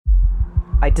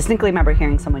I distinctly remember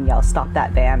hearing someone yell, "Stop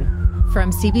that van."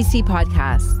 From CBC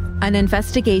Podcasts, an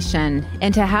investigation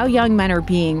into how young men are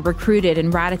being recruited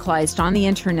and radicalized on the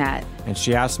internet. And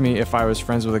she asked me if I was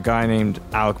friends with a guy named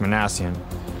Alec Manassian.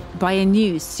 By a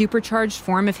new supercharged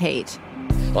form of hate.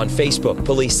 On Facebook,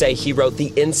 police say he wrote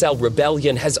the incel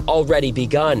rebellion has already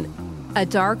begun. A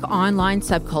dark online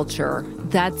subculture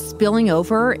that's spilling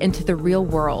over into the real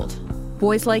world.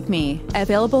 Boys Like Me,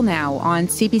 available now on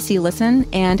CBC Listen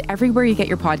and everywhere you get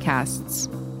your podcasts.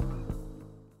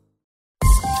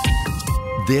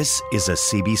 This is a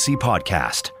CBC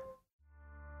podcast.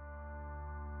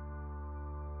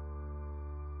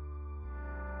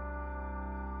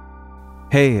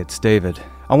 Hey, it's David.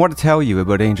 I want to tell you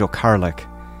about Angel Karlik.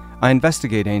 I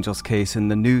investigate Angel's case in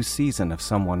the new season of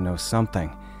Someone Knows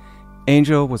Something.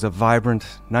 Angel was a vibrant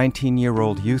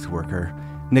 19-year-old youth worker,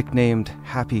 nicknamed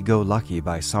Happy-Go-Lucky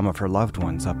by some of her loved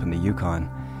ones up in the Yukon.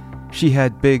 She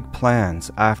had big plans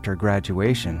after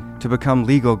graduation to become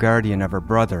legal guardian of her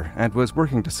brother and was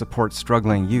working to support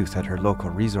struggling youth at her local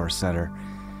resource center.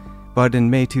 But in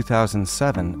May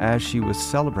 2007, as she was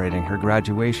celebrating her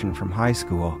graduation from high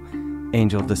school,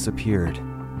 Angel disappeared.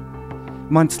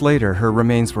 Months later, her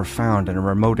remains were found in a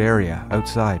remote area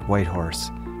outside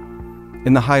Whitehorse.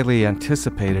 In the highly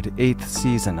anticipated 8th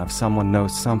season of Someone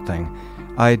Knows Something,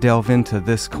 I delve into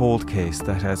this cold case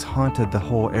that has haunted the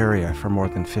whole area for more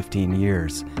than 15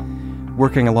 years.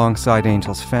 Working alongside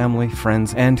Angel's family,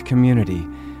 friends, and community,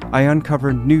 I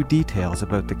uncover new details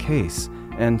about the case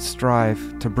and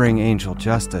strive to bring Angel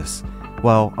justice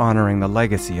while honoring the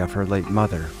legacy of her late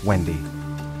mother, Wendy.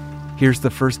 Here's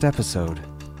the first episode,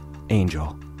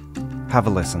 Angel. Have a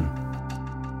listen.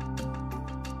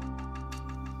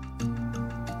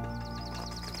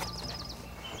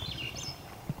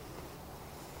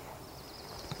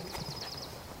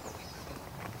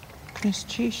 Goodness,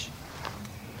 Cheesh.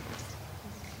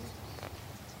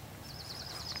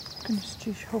 Goodness,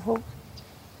 Cheesh, ho ho.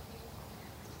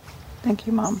 Thank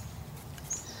you, Mom.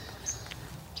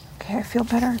 Okay, I feel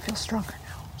better. I feel stronger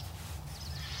now.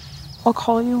 I'll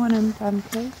call you when I'm done,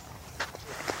 please.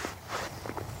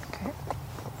 Okay.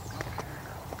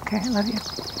 Okay, I love you.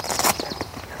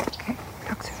 Okay,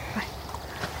 talk soon. Bye.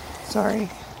 Sorry.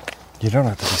 You don't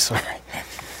have to be sorry.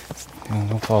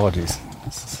 No apologies.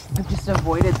 I've just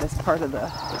avoided this part of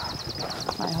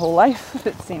my whole life,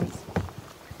 it seems.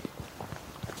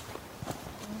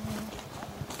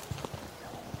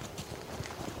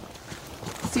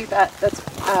 See that? That's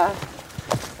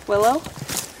willow.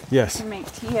 Yes. You can make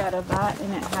tea out of that,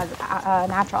 and it has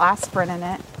natural aspirin in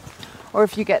it. Or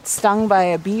if you get stung by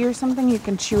a bee or something, you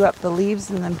can chew up the leaves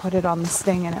and then put it on the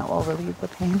sting, and it will relieve the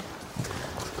pain.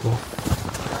 Cool.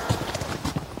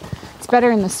 It's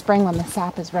better in the spring when the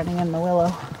sap is running in the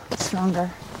willow. It's stronger.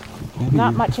 Maybe.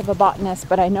 Not much of a botanist,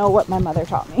 but I know what my mother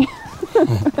taught me.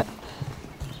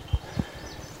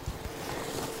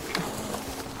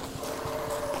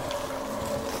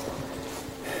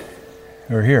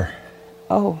 We're here.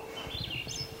 Oh.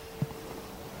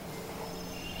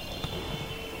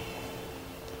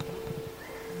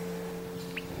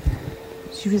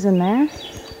 She was in there?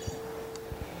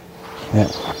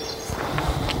 Yeah.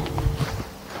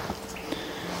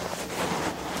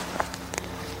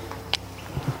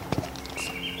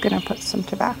 Gonna put some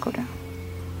tobacco down.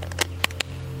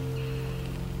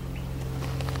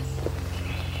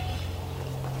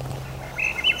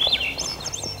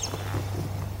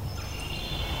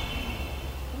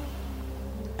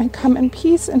 I come in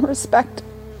peace and respect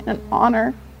and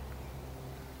honor.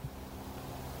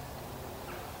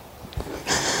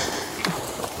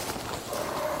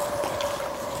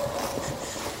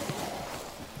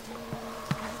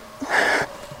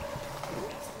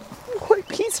 Quite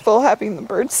peaceful having the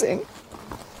birds sing.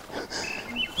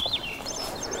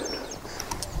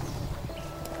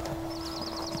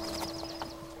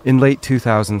 In late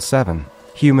 2007,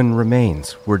 human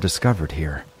remains were discovered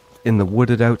here, in the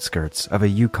wooded outskirts of a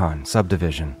Yukon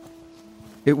subdivision.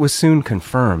 It was soon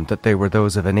confirmed that they were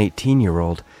those of an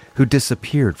 18-year-old who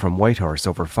disappeared from Whitehorse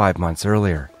over 5 months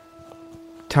earlier.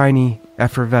 Tiny,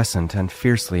 effervescent, and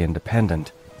fiercely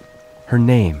independent, her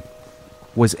name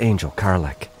was Angel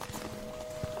Karlik.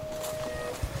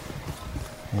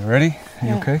 You ready? Are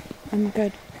you okay? I'm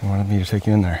good. You wanted me to take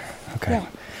you in there? Okay. Yeah.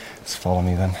 Just follow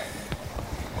me then.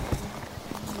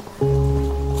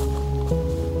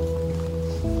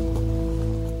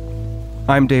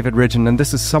 I'm David Ridgen, and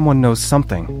this is Someone Knows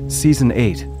Something, Season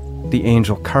 8, The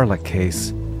Angel Karlik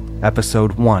Case,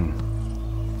 Episode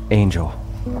 1, Angel.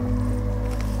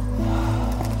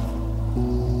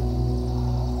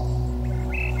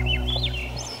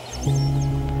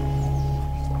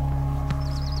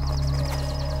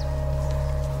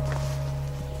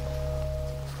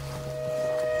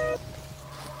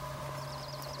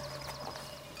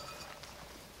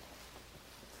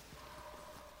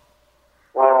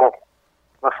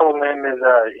 full name is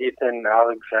Ethan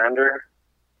Alexander.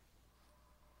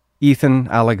 Ethan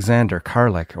Alexander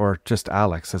Karlik, or just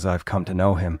Alex as I've come to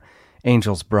know him,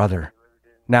 Angel's brother,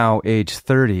 now age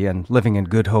 30 and living in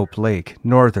Good Hope Lake,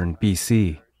 northern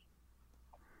BC.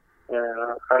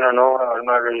 Yeah, I don't know. I'm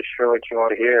not really sure what you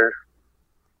want to hear.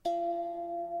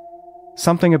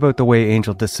 Something about the way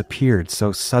Angel disappeared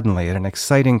so suddenly at an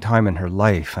exciting time in her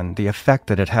life and the effect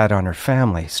that it had on her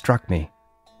family struck me.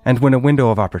 And when a window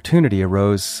of opportunity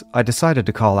arose, I decided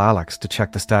to call Alex to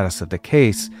check the status of the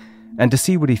case and to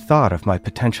see what he thought of my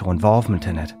potential involvement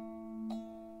in it.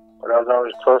 But I was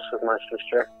always close with my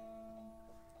sister.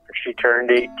 When she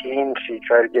turned 18, she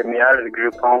tried to get me out of the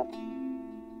group home.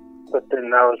 But then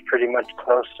that was pretty much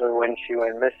close to when she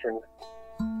went missing.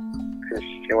 Because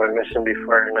she went missing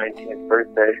before her 19th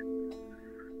birthday.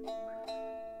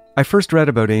 I first read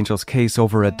about Angel's case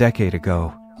over a decade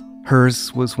ago.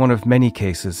 Hers was one of many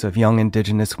cases of young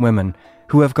Indigenous women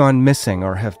who have gone missing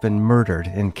or have been murdered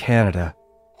in Canada.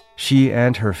 She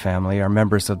and her family are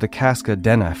members of the Casca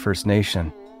Dena First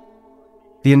Nation.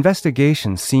 The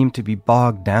investigation seemed to be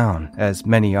bogged down, as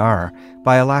many are,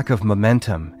 by a lack of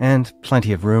momentum and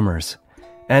plenty of rumors,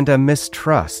 and a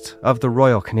mistrust of the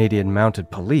Royal Canadian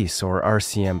Mounted Police, or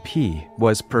RCMP,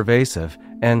 was pervasive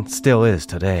and still is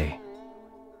today.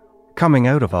 Coming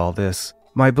out of all this,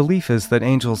 my belief is that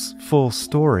Angel's full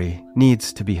story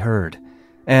needs to be heard,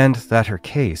 and that her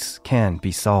case can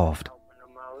be solved.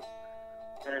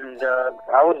 And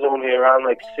I was only around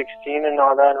 16 and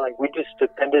all that, and we just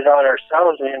depended on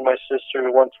ourselves, me and my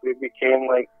sister, once we became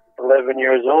 11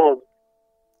 years old.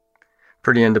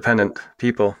 Pretty independent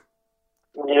people.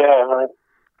 Yeah,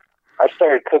 I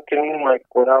started cooking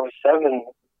when I was 7.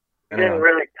 We didn't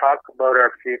really talk about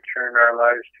our future and our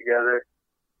lives together.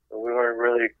 We weren't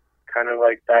really kind of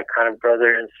like that kind of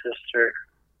brother and sister.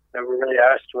 Never really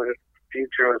asked what the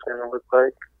future was going to look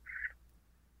like.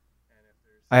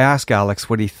 I ask Alex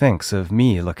what he thinks of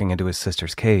me looking into his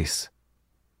sister's case.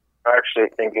 I actually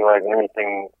think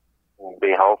anything would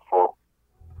be helpful.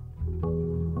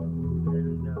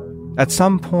 At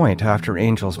some point after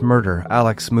Angel's murder,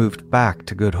 Alex moved back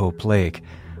to Good Hope Lake,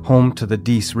 home to the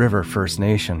Dease River First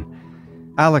Nation.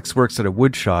 Alex works at a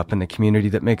wood shop in the community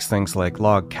that makes things like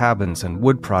log cabins and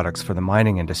wood products for the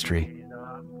mining industry.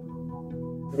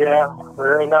 Yeah,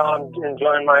 right now I'm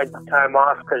enjoying my time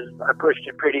off because I pushed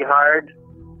it pretty hard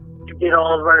to get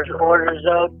all of our orders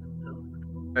out.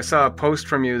 I saw a post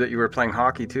from you that you were playing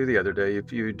hockey too the other day.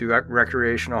 You do a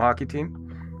recreational hockey team?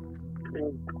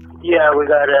 Yeah, we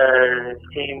got a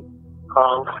team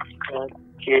called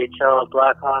GHL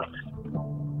Blackhawks.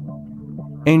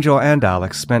 Angel and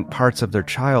Alex spent parts of their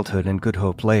childhood in Good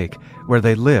Hope Lake, where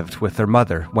they lived with their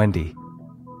mother, Wendy.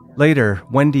 Later,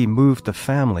 Wendy moved the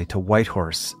family to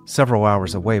Whitehorse, several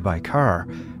hours away by car,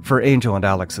 for Angel and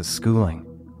Alex's schooling.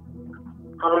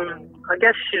 I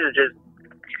guess she was just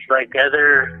like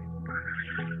other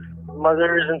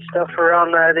mothers and stuff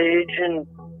around that age, and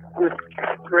with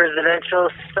residential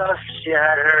stuff, she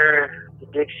had her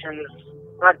addictions,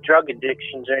 not drug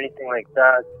addictions or anything like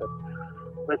that, but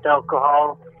with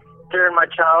alcohol. During my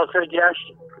childhood, yeah,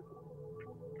 she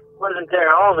wasn't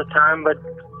there all the time, but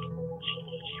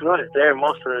she was there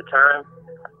most of the time.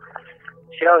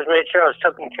 She always made sure I was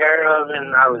taken care of,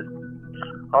 and I was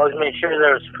always made sure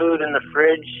there was food in the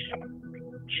fridge.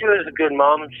 She was a good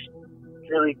mom.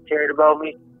 She really cared about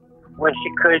me. When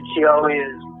she could, she always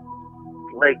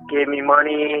gave me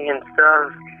money and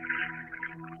stuff.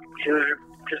 She was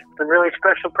just a really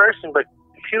special person, but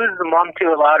she was the mom to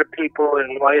a lot of people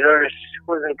in Whitehorse. She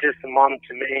wasn't just a mom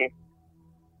to me.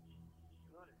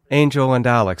 Angel and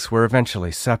Alex were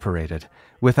eventually separated,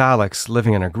 with Alex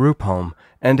living in a group home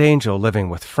and Angel living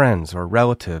with friends or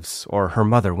relatives or her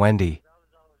mother, Wendy.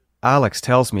 Alex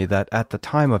tells me that at the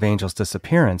time of Angel's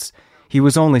disappearance, he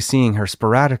was only seeing her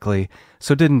sporadically,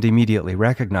 so didn't immediately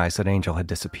recognize that Angel had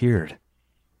disappeared.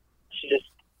 She just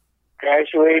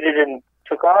graduated and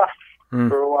took off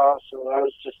for a while, so I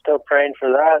was just still praying for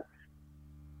that.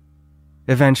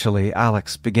 Eventually,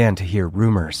 Alex began to hear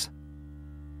rumors.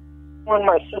 When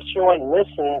my sister went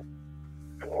missing,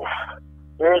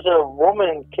 there was a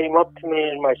woman came up to me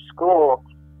in my school.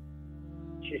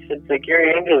 She said,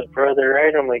 you're Angel's brother,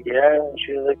 right? I'm like, yeah. And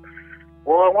she was like,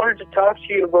 well, I wanted to talk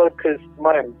to you about because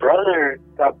my brother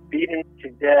got beaten to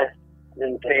death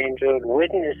and Angel had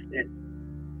witnessed it.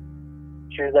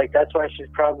 She was like, that's why she's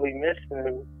probably missing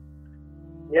him.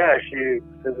 Yeah, she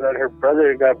said that her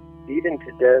brother got beaten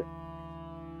to death.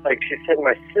 She said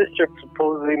my sister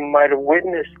supposedly might have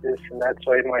witnessed this, and that's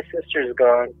why my sister's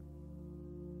gone.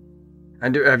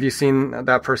 And have you seen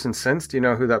that person since? Do you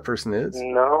know who that person is?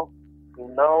 No.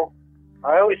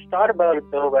 I always thought about it,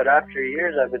 though, but after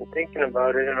years I've been thinking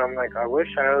about it, and I'm like, I wish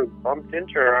I bumped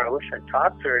into her. I wish I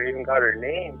talked to her, even got her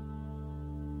name.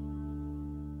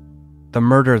 The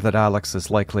murder that Alex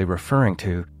is likely referring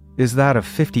to is that of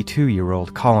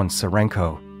 52-year-old Colin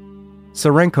Serenko.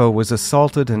 Serenko was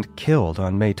assaulted and killed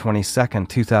on May 22,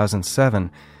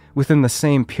 2007, within the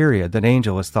same period that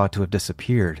Angel is thought to have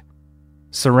disappeared.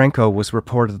 Serenko was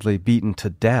reportedly beaten to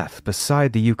death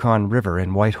beside the Yukon River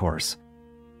in Whitehorse.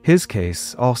 His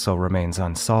case also remains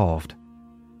unsolved.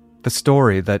 The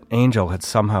story that Angel had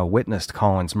somehow witnessed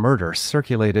Colin's murder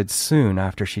circulated soon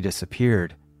after she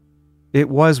disappeared. It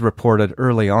was reported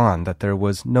early on that there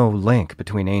was no link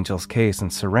between Angel's case and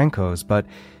Serenko's, but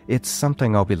it's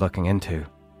something I'll be looking into.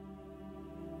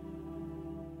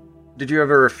 Did you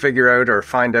ever figure out or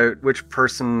find out which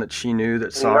person that she knew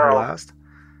that saw her last?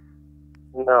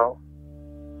 No.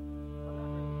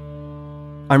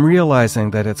 I'm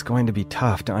realizing that it's going to be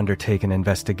tough to undertake an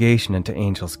investigation into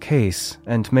Angel's case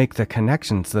and make the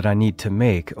connections that I need to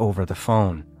make over the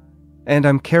phone. And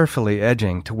I'm carefully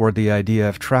edging toward the idea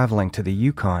of traveling to the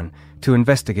Yukon to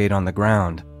investigate on the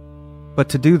ground. But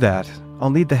to do that, I'll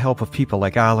need the help of people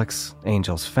like Alex,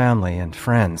 Angel's family, and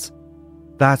friends.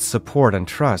 That support and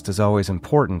trust is always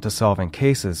important to solving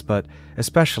cases, but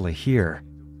especially here.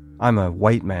 I'm a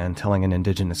white man telling an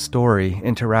Indigenous story,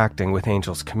 interacting with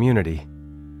Angel's community.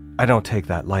 I don't take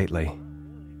that lightly.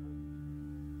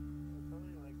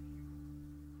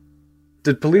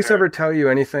 Did police ever tell you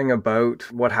anything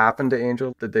about what happened to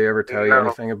Angel? Did they ever tell you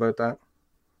anything about that?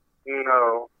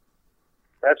 No.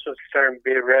 That's what's starting to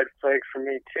be a red flag for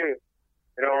me, too.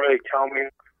 They don't really tell me,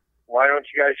 why don't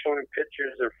you guys show me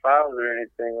pictures or files or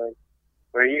anything? Like,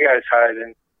 where are you guys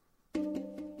hiding?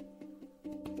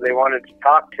 They wanted to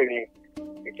talk to me,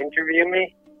 like, interview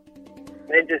me.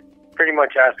 They just pretty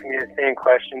much asked me the same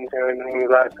questions. When was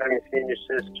the last time you seen your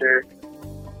sister?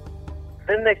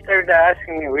 Then they started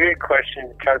asking me weird questions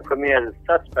to try to put me as a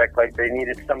suspect, like they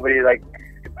needed somebody like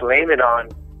to blame it on.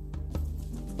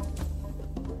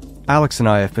 Alex and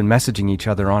I have been messaging each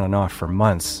other on and off for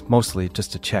months, mostly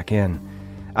just to check in.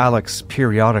 Alex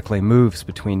periodically moves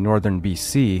between northern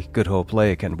BC, Good Hope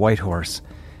Lake, and Whitehorse,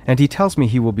 and he tells me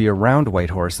he will be around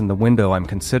Whitehorse in the window I'm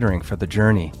considering for the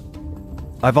journey.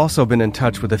 I've also been in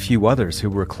touch with a few others who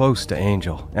were close to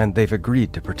Angel, and they've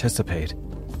agreed to participate.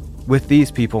 With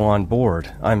these people on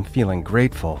board, I'm feeling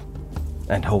grateful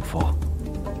and hopeful.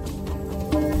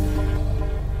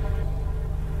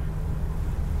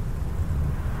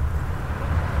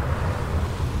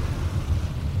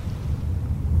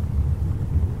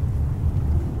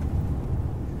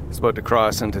 It's about to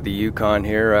cross into the Yukon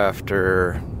here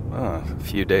after a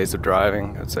few days of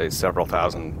driving, I'd say several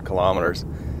thousand kilometers.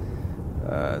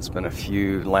 It's been a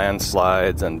few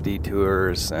landslides and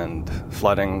detours and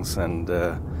floodings and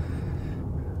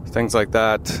things like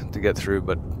that to get through,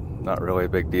 but not really a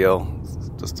big deal. It's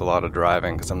just a lot of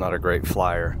driving because I'm not a great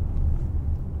flyer.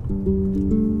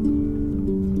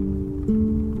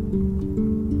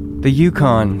 The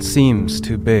Yukon seems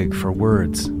too big for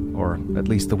words, or at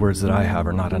least the words that I have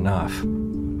are not enough.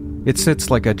 It sits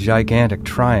like a gigantic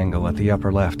triangle at the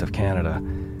upper left of Canada.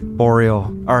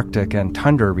 Boreal, Arctic, and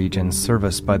tundra regions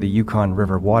serviced by the Yukon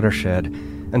River watershed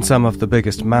and some of the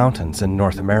biggest mountains in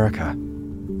North America.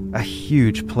 A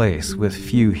huge place with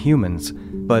few humans,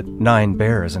 but 9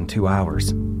 bears in 2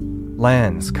 hours.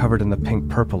 Lands covered in the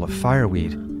pink-purple of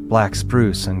fireweed, black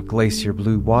spruce, and glacier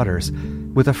blue waters,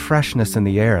 with a freshness in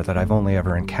the air that I've only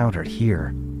ever encountered here,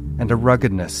 and a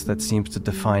ruggedness that seems to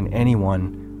define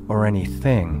anyone or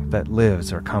anything that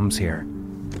lives or comes here.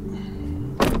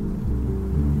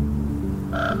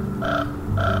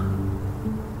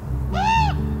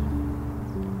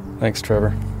 Thanks,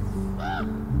 Trevor.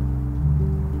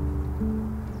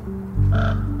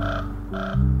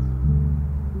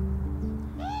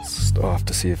 Off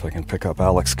to see if I can pick up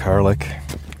Alex Karlik.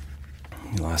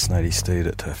 Last night he stayed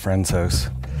at a friend's house,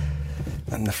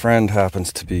 and the friend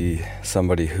happens to be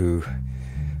somebody who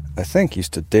I think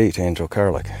used to date Angel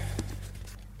Karlik,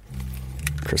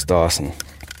 Chris Dawson.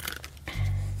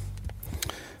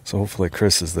 So hopefully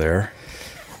Chris is there.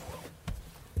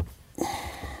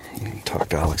 I can talk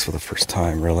to Alex for the first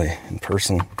time, really, in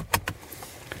person.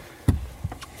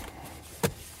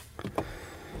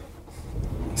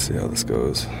 Let's see how this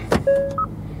goes.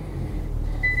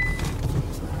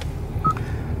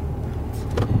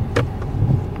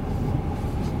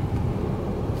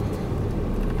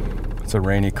 It's a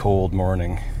rainy, cold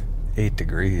morning, 8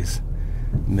 degrees,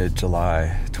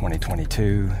 mid-July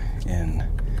 2022 in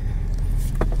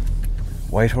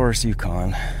Whitehorse,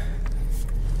 Yukon.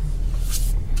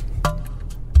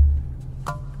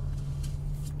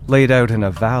 Laid out in a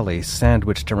valley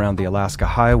sandwiched around the Alaska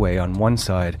Highway on one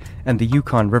side and the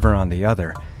Yukon River on the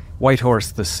other,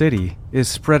 Whitehorse, the city, is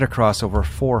spread across over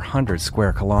 400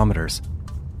 square kilometers.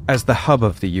 As the hub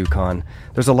of the Yukon,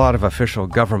 there's a lot of official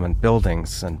government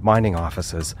buildings and mining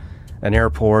offices, an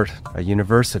airport, a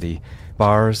university,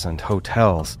 bars and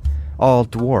hotels, all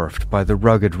dwarfed by the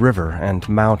rugged river and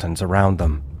mountains around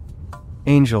them.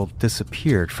 Angel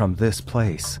disappeared from this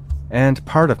place, and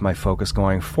part of my focus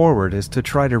going forward is to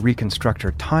try to reconstruct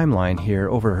her timeline here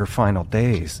over her final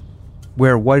days.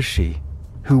 Where was she?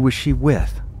 Who was she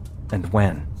with? And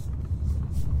when?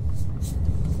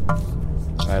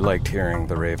 I liked hearing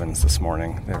the ravens this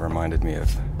morning. They reminded me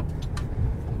of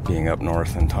being up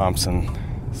north in Thompson.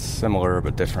 Similar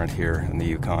but different here in the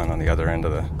Yukon on the other end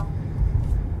of the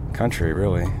country,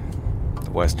 really.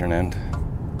 The western end.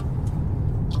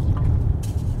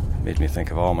 Made me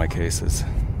think of all my cases.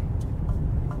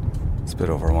 It's a bit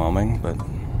overwhelming, but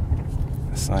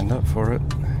I signed up for it.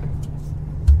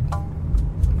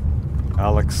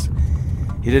 Alex,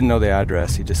 he didn't know the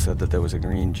address. He just said that there was a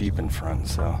green Jeep in front,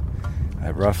 so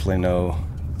I roughly know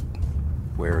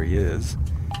where he is.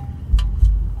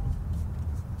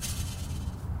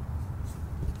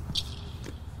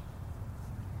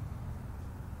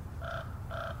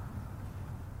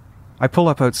 I pull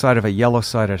up outside of a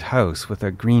yellow-sided house with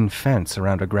a green fence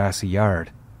around a grassy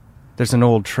yard. There's an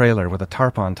old trailer with a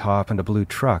tarp on top and a blue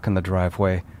truck in the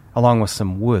driveway, along with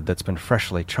some wood that's been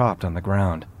freshly chopped on the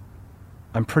ground.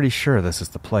 I'm pretty sure this is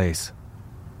the place.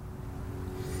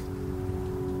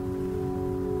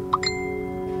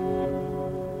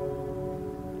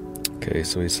 Okay,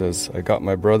 so he says, I got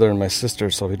my brother and my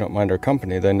sister, so if you don't mind our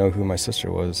company, they know who my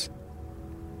sister was.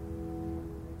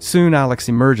 Soon Alex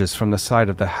emerges from the side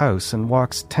of the house and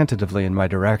walks tentatively in my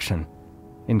direction.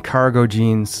 In cargo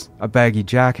jeans, a baggy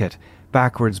jacket,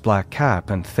 backwards black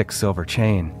cap, and thick silver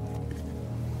chain.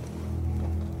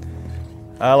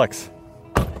 Alex,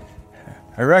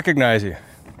 I recognize you.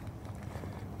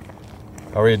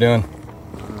 How are you doing?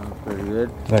 Pretty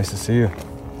good. Nice to see you.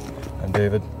 I'm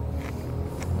David.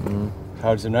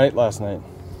 How's your night last night?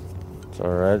 It's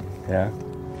alright. Yeah?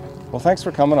 Well, thanks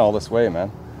for coming all this way,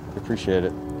 man. I appreciate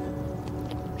it.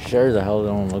 Sure the hell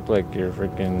don't look like your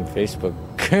freaking Facebook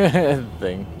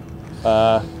thing.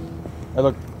 I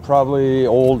look probably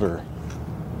older.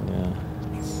 Yeah.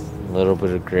 It's a little bit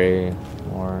of gray,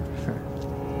 more.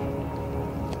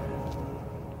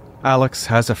 Alex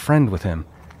has a friend with him,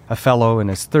 a fellow in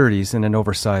his 30s in an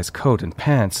oversized coat and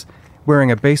pants, wearing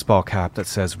a baseball cap that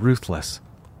says Ruthless.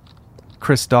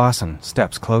 Chris Dawson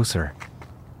steps closer.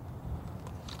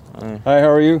 Hi, how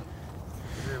are you?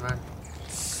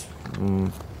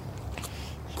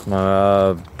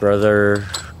 My brother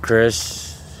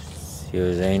Chris, he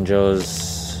was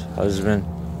Angel's husband.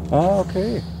 Oh,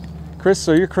 okay. Chris,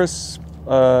 so you're Chris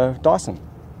Dawson?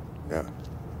 Yeah.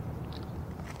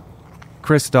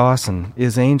 Chris Dawson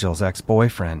is Angel's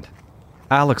ex-boyfriend.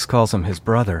 Alex calls him his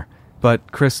brother,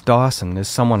 but Chris Dawson is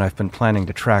someone I've been planning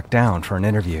to track down for an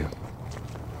interview.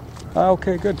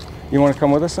 Okay, good. You want to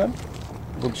come with us then?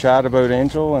 We'll chat about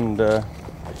Angel and you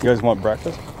guys want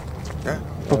breakfast? Yeah.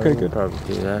 Okay, We'll good.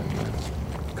 probably do that.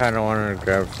 Kind of wanted to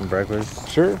grab some breakfast.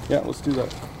 Sure, yeah, let's do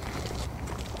that.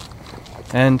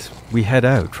 And we head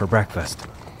out for breakfast.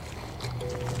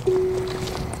 Can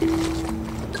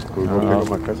we go pick up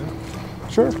my cousin?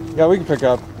 Sure, yeah, we can pick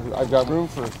up. I've got room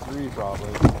for 3 probably.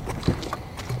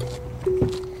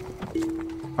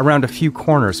 Around a few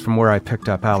corners from where I picked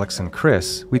up Alex and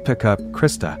Chris, we pick up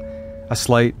Krista, a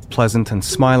slight, pleasant, and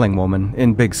smiling woman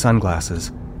in big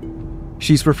sunglasses.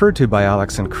 She's referred to by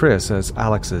Alex and Chris as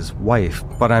Alex's wife,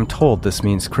 but I'm told this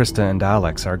means Krista and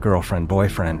Alex are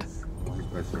girlfriend-boyfriend.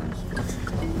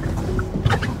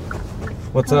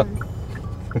 What's up?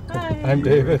 Hi. I'm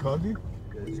David.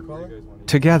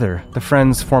 Together, the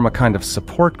friends form a kind of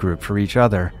support group for each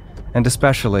other, and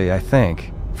especially, I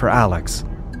think, for Alex.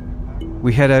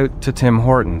 We head out to Tim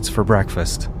Hortons for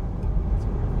breakfast.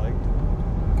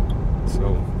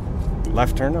 So,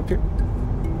 left turn up here?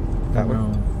 That way?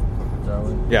 No. That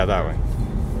way? Yeah, that way.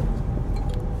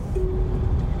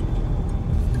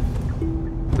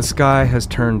 The sky has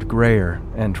turned grayer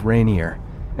and rainier,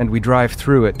 and we drive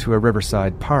through it to a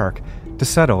riverside park to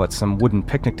settle at some wooden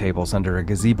picnic tables under a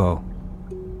gazebo.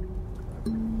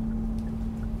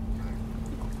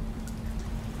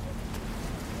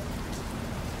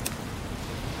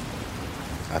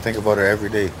 I think about her every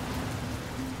day.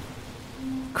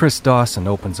 Chris Dawson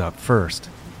opens up first.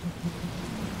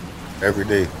 Every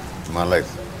day of my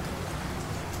life.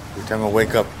 Every time I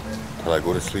wake up till I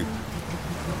go to sleep.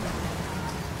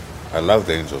 I loved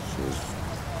Angel. She was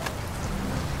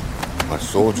my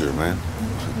soldier, man.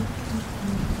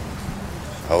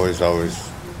 Always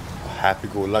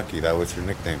happy-go-lucky. That was her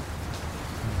nickname.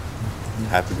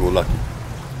 Happy-go-lucky.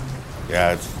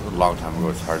 Yeah, it's a long time ago.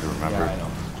 It's hard to remember. Yeah, I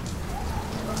know.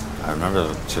 I remember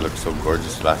that she looked so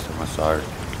gorgeous last time I saw her.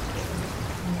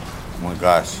 Oh my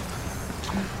gosh.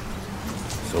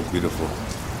 So beautiful.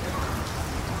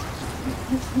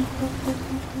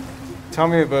 Tell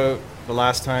me about the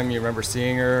last time you remember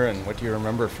seeing her and what do you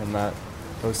remember from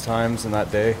those times and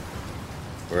that day?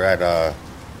 We're at,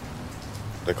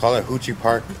 they call it Hoochie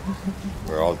Park.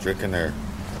 We're all drinking there.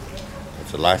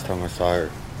 That's the last time I saw her.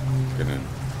 And then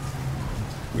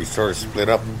we sort of split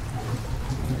up.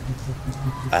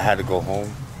 I had to go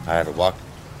home. I had to walk.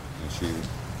 And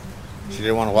she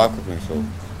didn't want to walk with me, so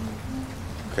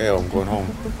okay, I'm going home.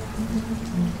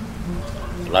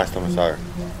 The last time I saw her.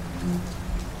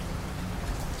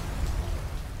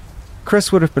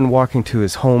 Chris would have been walking to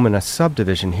his home in a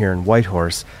subdivision here in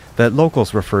Whitehorse that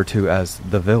locals refer to as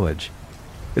the Village.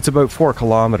 It's about 4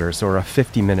 kilometers or a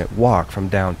 50-minute walk from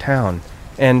downtown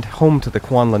and home to the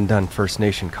Kwanlin Dun First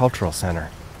Nation Cultural Center.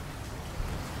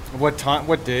 What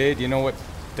day? Do you know what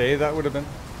day that would have been?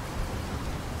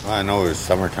 Well, I know it was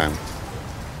summertime.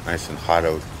 Nice and hot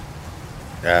out.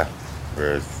 Yeah,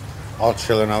 we're all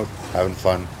chilling out, having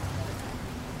fun.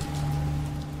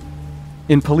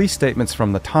 In police statements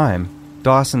from the time,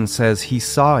 Dawson says he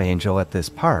saw Angel at this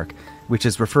park, which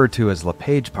is referred to as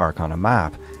LePage Park on a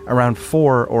map, around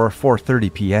 4 or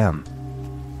 4:30 p.m.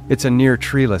 It's a near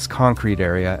treeless concrete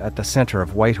area at the center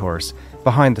of Whitehorse,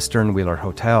 behind the Sternwheeler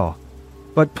Hotel.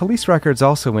 But police records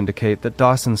also indicate that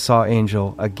Dawson saw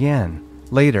Angel again,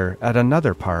 later at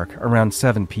another park around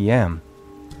 7 p.m.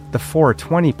 The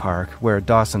 420 Park, where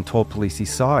Dawson told police he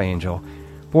saw Angel,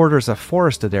 borders a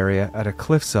forested area at a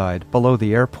cliffside below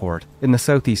the airport in the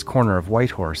southeast corner of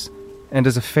Whitehorse, and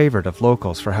is a favorite of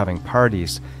locals for having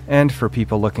parties and for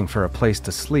people looking for a place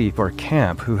to sleep or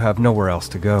camp who have nowhere else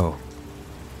to go.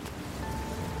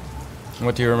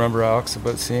 What do you remember, Alex,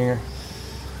 about seeing her?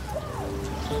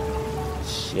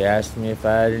 She asked me if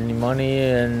I had any money,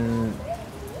 and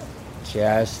she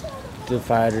asked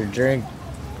if I had a drink.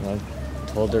 I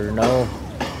told her no.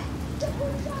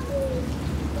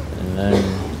 And then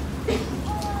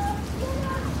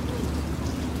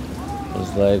it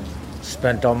was like,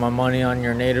 spent all my money on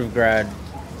your native grad.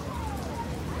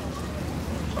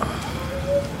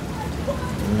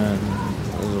 And then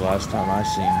it was the last time I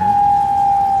seen her.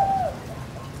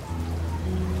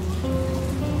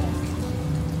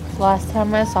 Last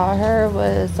time I saw her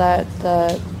was at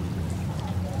the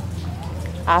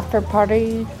after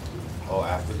party. Oh,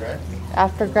 after grad?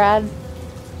 After grad.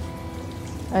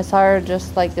 I saw her,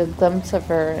 just like a glimpse of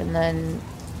her, and then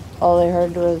all I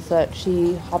heard was that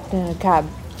she hopped in a cab,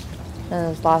 and it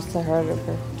was last I heard of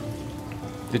her.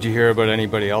 Did you hear about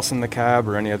anybody else in the cab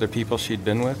or any other people she'd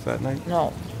been with that night?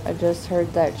 No, I just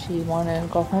heard that she wanted to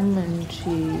go home, and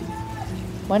she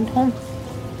went home.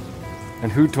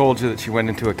 And who told you that she went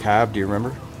into a cab? Do you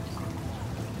remember?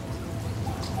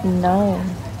 No,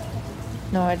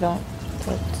 I don't.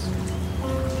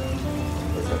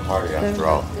 It's a party after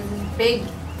all. Big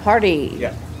party.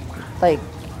 Yeah. Like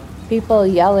people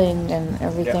yelling and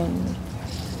everything.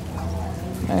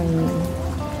 Yeah. And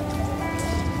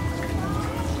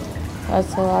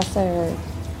that's the last I heard.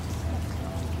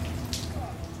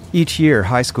 Each year,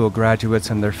 high school graduates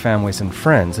and their families and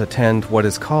friends attend what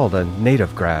is called a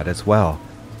native grad as well.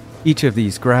 Each of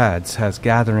these grads has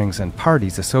gatherings and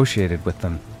parties associated with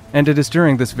them, and it is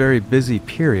during this very busy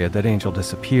period that Angel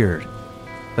disappeared.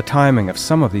 The timing of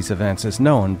some of these events is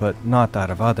known, but not that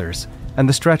of others, and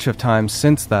the stretch of time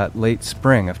since that late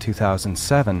spring of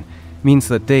 2007 means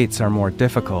that dates are more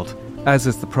difficult, as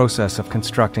is the process of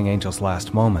constructing Angel's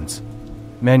last moments.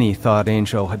 Many thought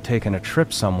Angel had taken a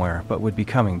trip somewhere but would be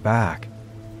coming back.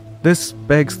 This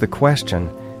begs the question,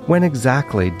 when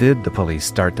exactly did the police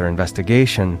start their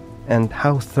investigation, and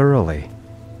how thoroughly?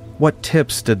 What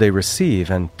tips did they receive,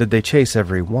 and did they chase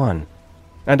every one?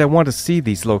 And I want to see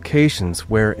these locations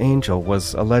where Angel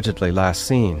was allegedly last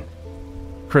seen.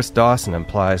 Chris Dawson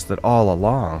implies that all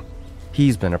along,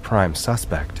 he's been a prime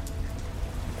suspect.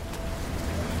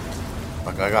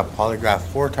 Like, I got polygraphed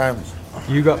 4 times.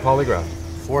 You got polygraphed?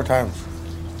 4 times.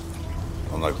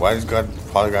 I'm like, why does God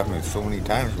polygraph me so many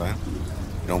times, man?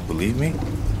 You don't believe me?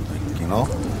 Like, you know?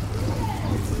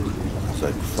 I was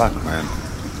like, fuck, man.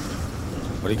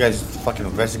 What are you guys fucking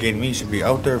investigating me? You should be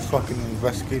out there fucking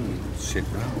investigating shit,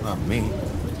 man. Not me.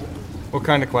 What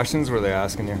kind of questions were they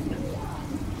asking you?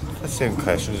 The same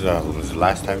questions. Was the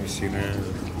last time you seen her?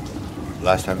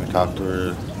 Last time you talked to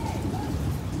her?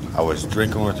 I was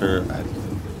drinking with her at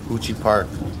Hoochie Park,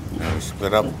 and we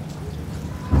split up.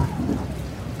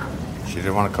 She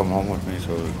didn't want to come home with me,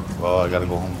 so, well, I got to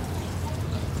go home.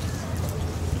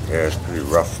 Yeah, it's pretty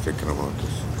rough thinking about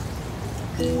this.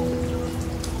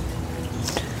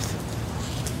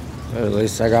 At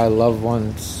least I got loved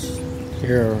ones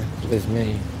here with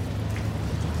me.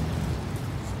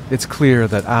 It's clear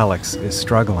that Alex is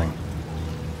struggling.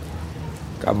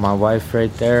 Got my wife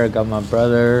right there, got my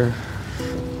brother.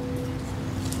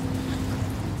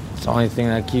 It's the only thing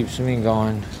that keeps me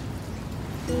going.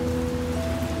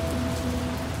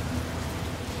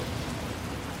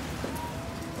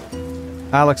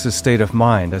 Alex's state of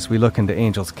mind as we look into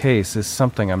Angel's case is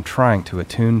something I'm trying to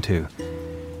attune to.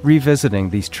 Revisiting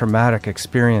these traumatic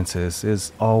experiences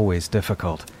is always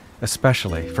difficult,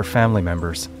 especially for family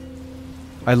members.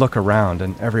 I look around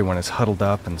and everyone is huddled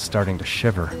up and starting to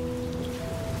shiver.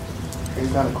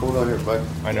 It's kind of cold out here, bud.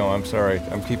 I know, I'm sorry.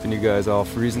 I'm keeping you guys all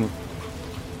freezing.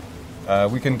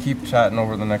 We can keep chatting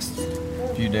over the next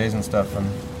few days and stuff. And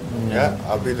yeah,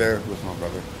 I'll be there with my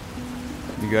brother.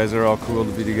 You guys are all cool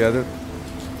to be together.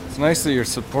 It's nice that you're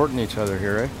supporting each other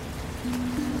here, eh?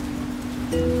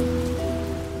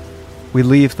 We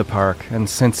leave the park, and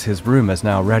since his room is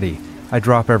now ready, I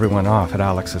drop everyone off at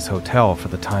Alex's hotel for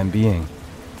the time being.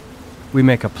 We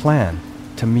make a plan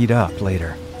to meet up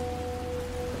later.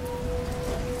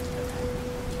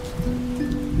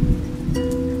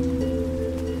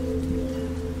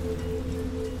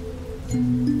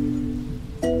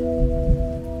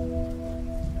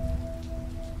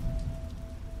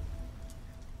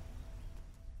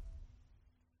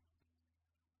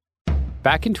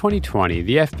 Back in 2020,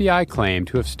 the FBI claimed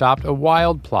to have stopped a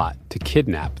wild plot to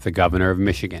kidnap the governor of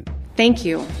Michigan. Thank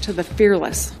you to the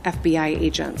fearless FBI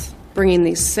agents, bringing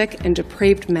these sick and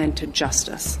depraved men to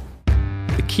justice.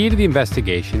 The key to the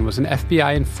investigation was an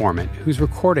FBI informant whose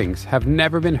recordings have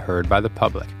never been heard by the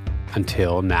public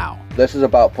until now. This is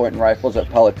about pointing rifles at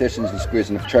politicians and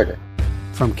squeezing the trigger.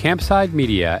 From Campside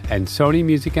Media and Sony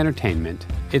Music Entertainment,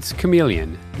 it's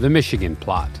Chameleon, The Michigan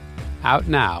Plot. Out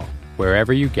now,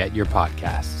 wherever you get your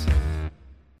podcasts.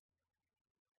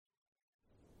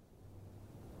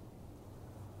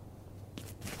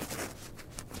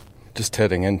 Just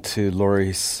heading into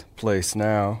Lori's place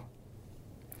now.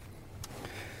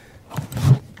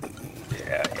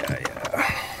 Yeah.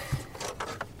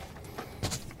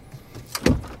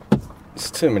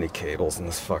 There's too many cables in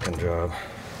this fucking job.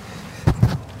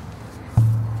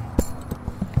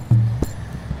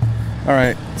 All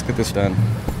right, let's get this done.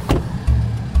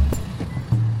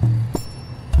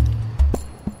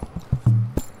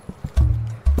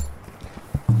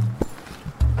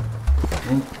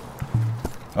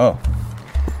 Oh,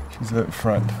 she's out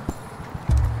front.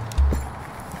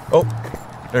 Oh,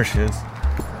 there she is.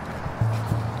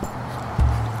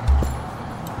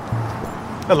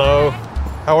 Hello.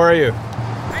 How are you?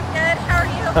 I'm good. How are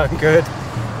you? I'm good.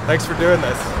 Thanks for doing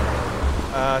this.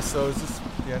 So is this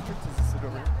the entrance? Is this it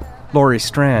over here? Lori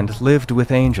Strand lived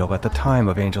with Angel at the time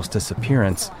of Angel's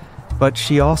disappearance, but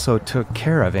she also took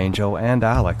care of Angel and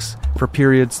Alex for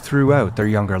periods throughout their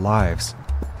younger lives.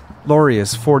 Lori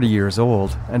is 40 years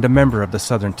old and a member of the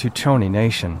Southern Tutchone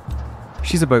Nation.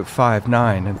 She's about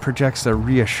 5'9" and projects a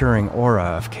reassuring aura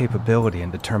of capability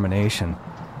and determination.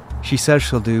 She says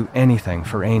she'll do anything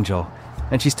for Angel,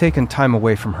 and she's taken time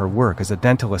away from her work as a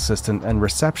dental assistant and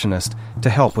receptionist to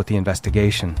help with the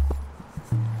investigation.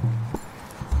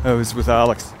 I was with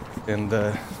Alex, and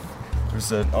there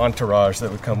was an entourage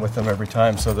that would come with them every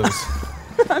time, so there was...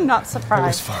 I'm not surprised. It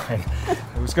was fine.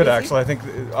 It was good, actually. I think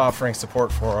offering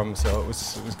support for him, so it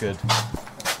was good.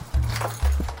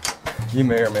 You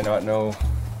may or may not know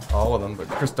all of them, but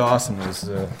Chris Dawson was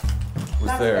there.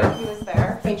 He was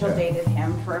there. Angel dated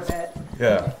him for a bit.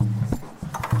 Yeah.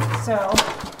 So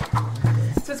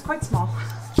it's quite small.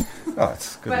 Oh,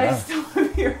 it's good but enough. I still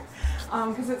live here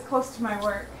because it's close to my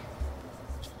work.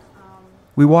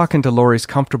 We walk into Lori's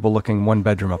comfortable-looking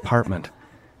one-bedroom apartment.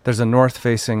 There's a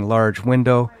north-facing large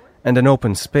window and an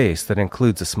open space that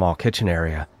includes a small kitchen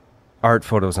area. Art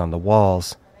photos on the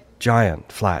walls,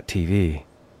 giant flat TV.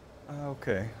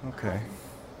 Okay.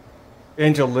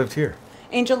 Angel lived here.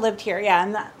 Angel lived here, yeah,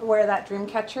 and where that dream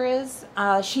catcher is,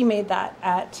 she made that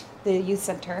at the youth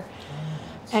center,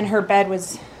 and her bed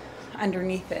was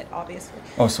underneath it, obviously.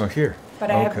 Oh, so here.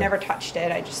 But I have never touched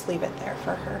it. I just leave it there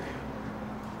for her.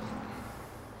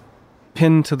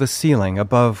 Pinned to the ceiling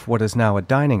above what is now a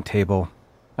dining table,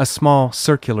 a small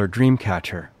circular dream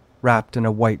catcher wrapped in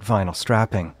a white vinyl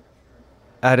strapping.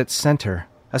 At its center,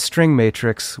 a string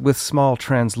matrix with small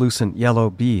translucent yellow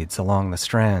beads along the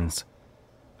strands.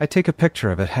 I take a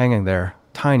picture of it hanging there,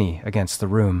 tiny against the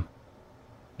room.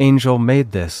 Angel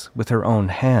made this with her own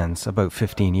hands about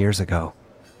 15 years ago.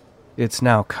 It's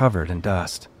now covered in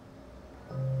dust.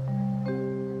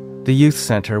 The youth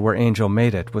center where Angel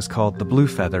made it was called the Blue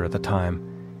Feather at the time.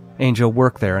 Angel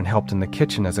worked there and helped in the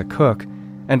kitchen as a cook,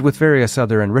 and with various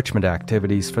other enrichment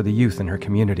activities for the youth in her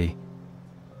community.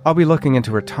 I'll be looking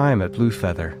into her time at Blue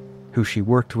Feather, who she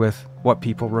worked with, what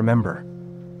people remember.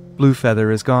 Blue Feather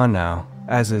is gone now,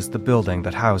 as is the building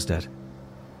that housed it.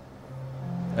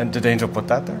 And did Angel put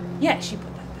that there? Yeah, she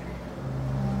put that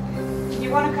there. Do you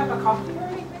want a cup of coffee or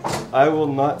anything? I will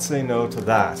not say no to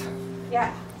that.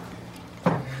 Yeah.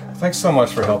 Thanks so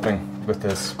much for helping with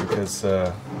this, because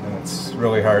it's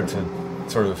really hard to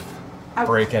sort of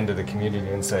break into the community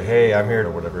and say, hey, I'm here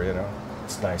or whatever, you know.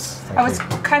 It's nice. Thank I was you.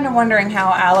 kind of wondering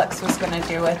how Alex was going to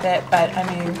do with it, but I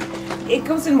mean, it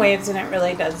goes in waves and it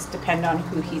really does depend on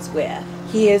who he's with.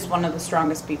 He is one of the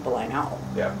strongest people I know.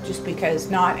 Yeah. Just because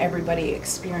not everybody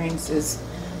experiences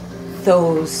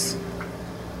those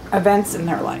events in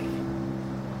their life.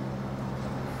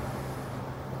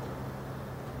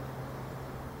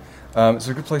 Is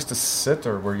there a good place to sit,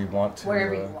 or where you want to?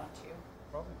 Wherever you want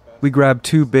to. We grab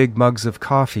 2 big mugs of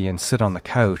coffee and sit on the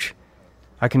couch.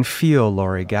 I can feel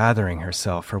Lori gathering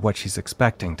herself for what she's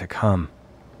expecting to come.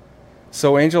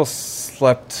 So Angel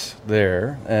slept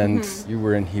there, and you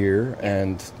were in here,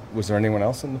 and was there anyone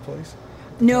else in the place?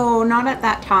 No, not at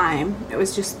that time. It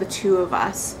was just the 2 of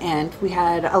us, and we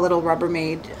had a little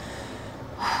Rubbermaid,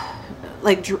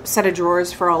 like, set of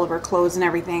drawers for all of our clothes and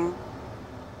everything.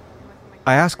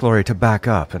 I asked Lori to back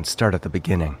up and start at the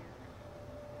beginning.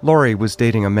 Lori was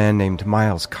dating a man named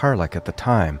Miles Carlick at the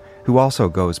time, who also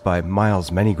goes by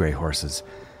Miles Many Grey Horses.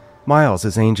 Miles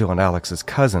is Angel and Alex's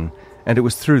cousin, and it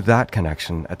was through that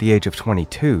connection, at the age of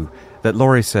 22, that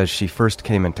Lori says she first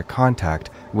came into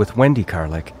contact with Wendy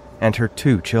Carlick and her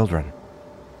 2 children.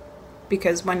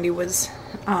 Because Wendy was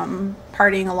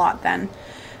partying a lot then,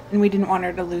 and we didn't want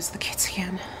her to lose the kids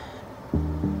again.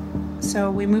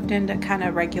 So we moved in to kind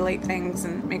of regulate things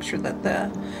and make sure that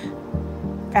the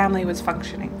family was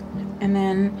functioning. And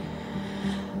then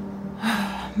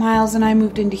Miles and I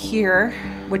moved into here,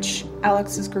 which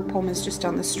Alex's group home is just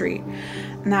down the street.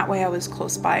 And that way I was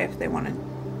close by if they wanted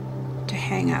to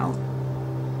hang out.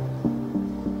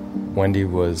 Wendy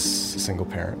was a single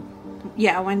parent.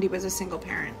 Yeah, Wendy was a single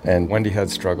parent. And Wendy had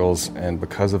struggles, and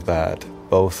because of that,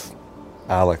 both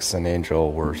Alex and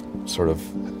Angel were sort of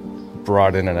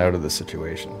brought in and out of the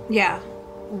situation. Yeah.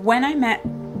 When I met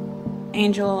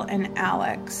Angel and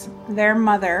Alex, their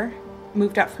mother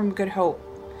moved up from Good Hope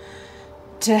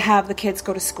to have the kids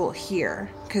go to school here,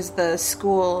 because the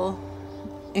school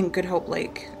in Good Hope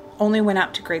Lake only went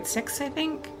up to grade 6, I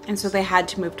think, and so they had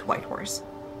to move to Whitehorse.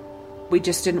 We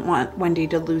just didn't want Wendy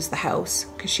to lose the house,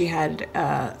 because she had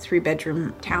a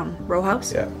 3-bedroom town row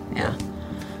house. Yeah.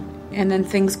 And then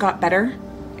things got better,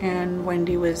 and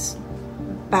Wendy was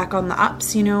back on the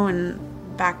ups, you know, and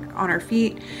back on her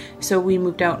feet. So we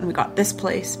moved out and we got this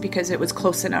place because it was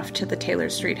close enough to the Taylor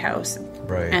Street house.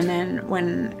 Right. And then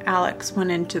when Alex went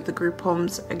into the group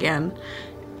homes again,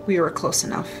 we were close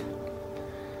enough.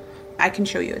 I can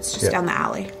show you. It's just down the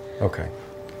alley. Okay.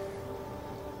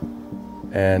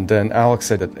 And then Alex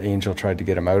said that Angel tried to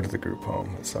get him out of the group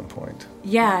home at some point.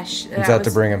 Yeah. Is that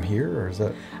to bring him here, or is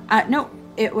that? No,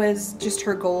 it was just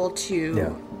her goal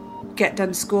to get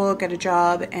done school, get a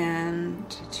job, and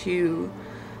to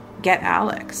get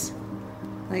Alex.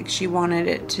 Like, she wanted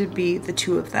it to be the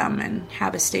 2 of them and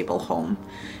have a stable home.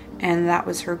 And that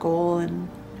was her goal. And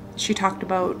she talked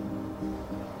about,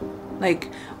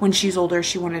 like, when she's older,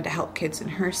 she wanted to help kids in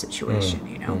her situation,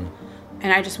 you know.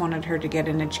 And I just wanted her to get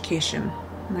an education.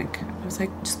 Like, I was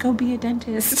like, just go be a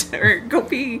dentist or go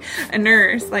be a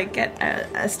nurse, like, get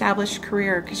an established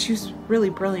career, because she was really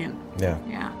brilliant.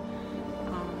 Yeah.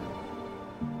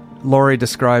 Lori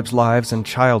describes lives and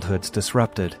childhoods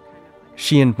disrupted.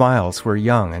 She and Miles were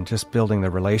young and just building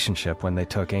their relationship when they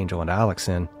took Angel and Alex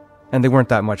in, and they weren't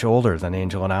that much older than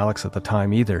Angel and Alex at the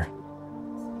time either.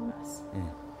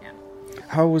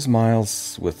 How was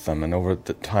Miles with them, and over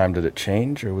the time did it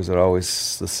change, or was it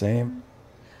always the same?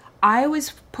 I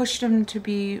always pushed him to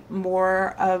be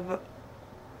more of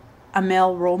a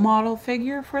male role model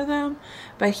figure for them,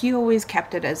 but he always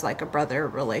kept it as like a brother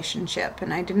relationship,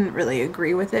 and I didn't really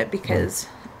agree with it because,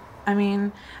 I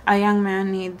mean, a young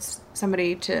man needs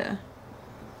somebody to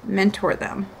mentor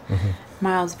them.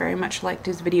 Miles very much liked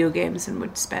his video games and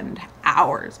would spend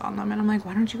hours on them, and I'm like,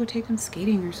 why don't you go take him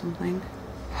skating or something?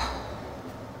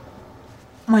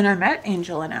 When I met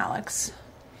Angel and Alex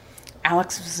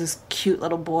was this cute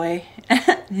little boy.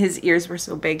 His ears were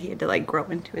so big he had to like grow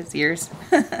into his ears.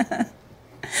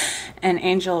 And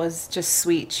Angel was just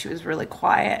sweet. She was really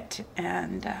quiet,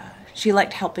 and she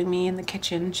liked helping me in the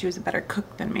kitchen. She was a better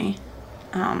cook than me.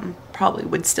 Probably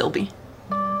would still be.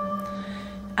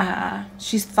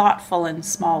 she's thoughtful in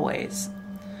small ways.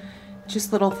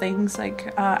 Just little things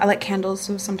like, I like candles,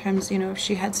 so sometimes, if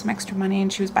she had some extra money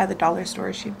and she was by the dollar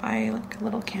store, she'd buy like a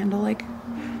little candle, like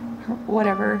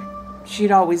whatever.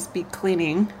 She'd always be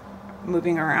cleaning,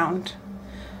 moving around.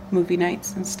 Movie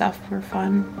nights and stuff were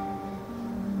fun.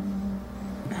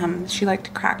 She liked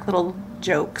to crack little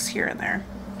jokes here and there,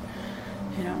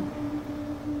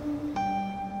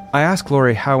 I asked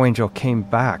Lori how Angel came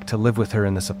back to live with her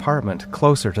in this apartment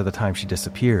closer to the time she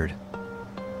disappeared.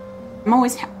 I'm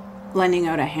always lending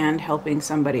out a hand, helping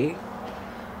somebody.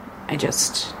 I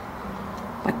just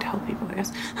like to help people, I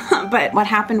guess. But what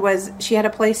happened was she had a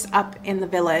place up in the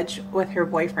village with her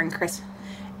boyfriend, Chris.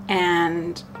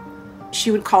 And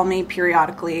she would call me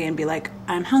periodically and be like,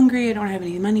 I'm hungry, I don't have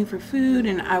any money for food.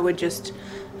 And I would just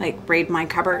raid my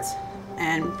cupboards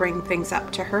and bring things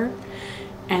up to her.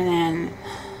 And then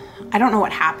I don't know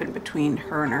what happened between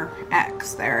her and her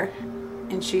ex there.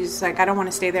 And she's like, I don't want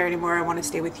to stay there anymore. I want to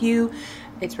stay with you.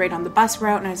 It's right on the bus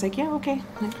route. And I was like, yeah, okay,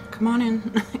 come on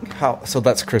in. So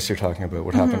that's Chris you're talking about,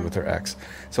 what happened with her ex.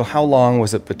 So how long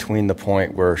was it between the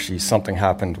point where something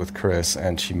happened with Chris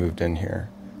and she moved in here,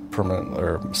 permanently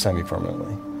or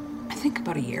semi-permanently? I think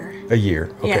about a year. A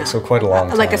year? Okay, yeah. So quite a long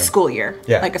time. Like a school year.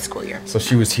 Yeah. Like a school year. So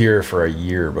she was here for a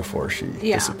year before she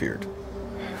disappeared.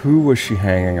 Who was she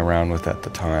hanging around with at the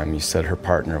time? You said her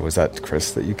partner. Was that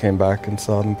Chris that you came back and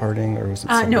saw them partying, or was it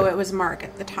somebody? No, it was Mark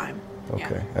at the time.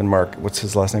 Okay. Yeah. And Mark, what's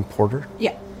his last name? Porter?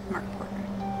 Yeah, Mark Porter.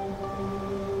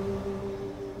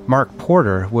 Mark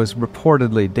Porter was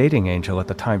reportedly dating Angel at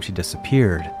the time she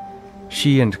disappeared.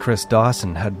 She and Chris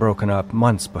Dawson had broken up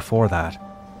months before that.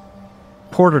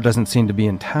 Porter doesn't seem to be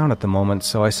in town at the moment,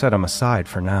 so I set him aside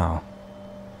for now.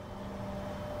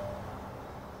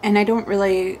 And I don't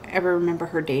really ever remember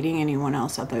her dating anyone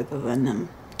else other than them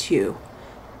two.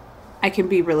 I can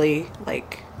be really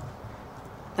like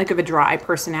of a dry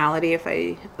personality if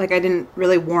I didn't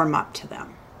really warm up to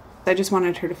them. I just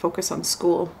wanted her to focus on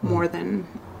school more than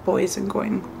boys and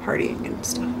going partying and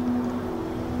stuff.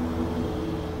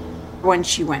 When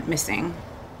she went missing,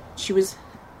 she was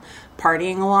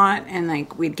partying a lot and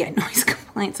we'd get noise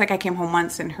complaints. I came home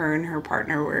once and her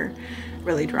partner were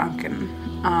really drunk and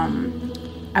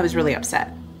I was really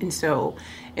upset. And so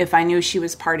if I knew she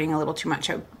was partying a little too much,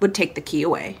 I would take the key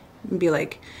away and be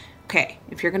like, okay,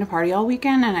 if you're going to party all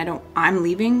weekend and I'm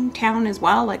leaving town as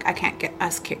well, I can't get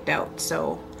us kicked out.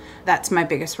 So that's my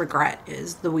biggest regret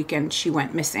is the weekend she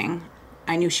went missing.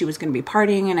 I knew she was going to be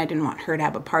partying and I didn't want her to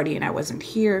have a party and I wasn't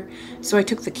here. So I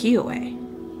took the key away.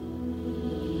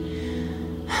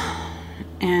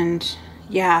 And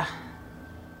yeah,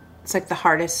 it's the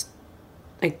hardest,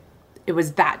 it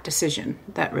was that decision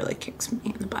that really kicks me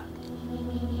in the butt.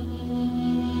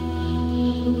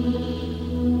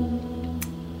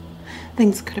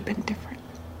 Things could have been different.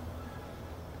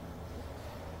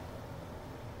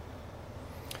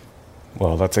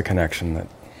 Well, that's a connection that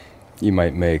you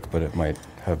might make, but it might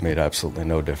have made absolutely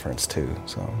no difference too.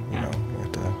 So, you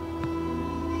have to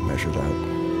measure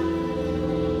that.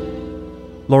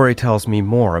 Lori tells me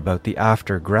more about the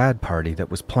after-grad party that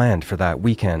was planned for that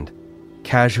weekend.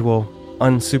 Casual,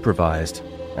 unsupervised,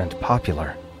 and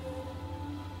popular.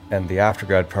 And the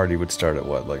after-grad party would start at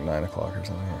 9 o'clock or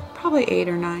something? Probably 8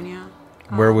 or 9, yeah.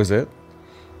 Where was it?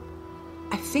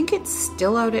 I think it's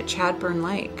still out at Chadburn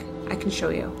Lake. I can show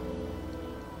you.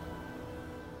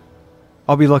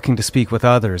 I'll be looking to speak with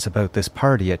others about this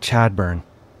party at Chadburn.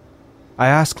 I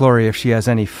asked Lori if she has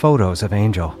any photos of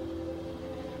Angel.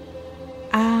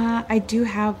 I do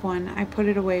have one. I put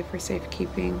it away for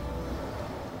safekeeping.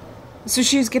 So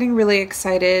she was getting really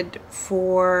excited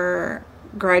for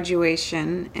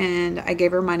graduation, and I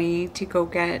gave her money to go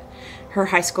get her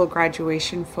high school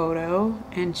graduation photo,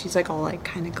 and she's all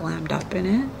kind of glammed up in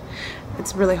it.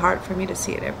 It's really hard for me to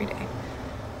see it every day.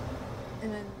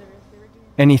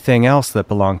 Anything else that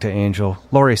belonged to Angel,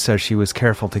 Lori says she was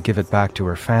careful to give it back to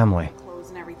her family.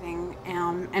 Clothes and everything.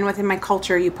 And within my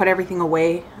culture, you put everything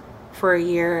away for a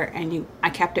year, and I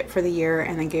kept it for the year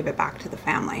and then gave it back to the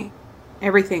family.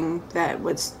 Everything that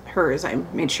was hers, I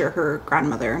made sure her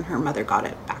grandmother and her mother got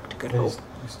it back to Good Hope.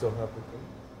 You still have it?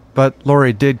 But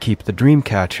Lori did keep the dream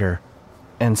catcher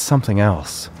and something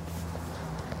else.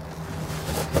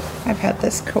 I've had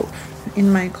this coat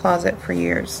in my closet for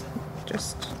years.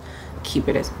 Just keep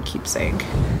it as a keepsake.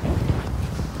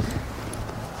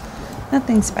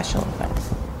 Nothing special about it.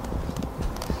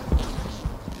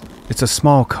 It's a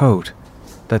small coat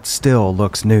that still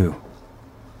looks new.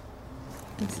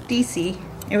 It's DC.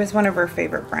 It was one of her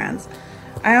favorite brands.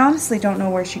 I honestly don't know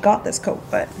where she got this coat,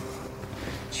 but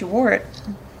she wore it.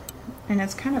 And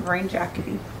it's kind of rain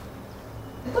jackety.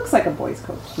 It looks like a boy's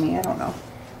coat to me. I don't know.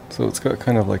 So it's got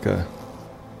kind of like a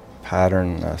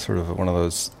pattern, sort of one of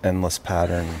those endless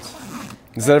patterns.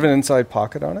 Does that have an inside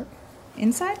pocket on it?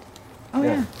 Inside? Oh,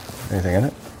 yeah. Anything in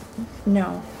it?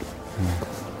 No.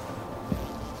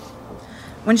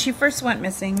 When she first went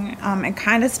missing, it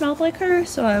kind of smelled like her,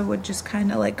 so I would just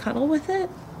kind of like cuddle with it.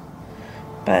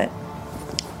 But,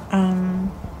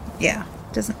 yeah,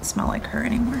 it doesn't smell like her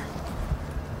anymore.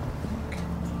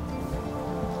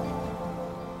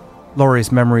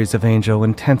 Lori's memories of Angel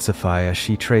intensify as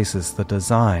she traces the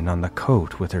design on the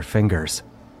coat with her fingers.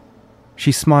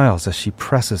 She smiles as she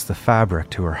presses the fabric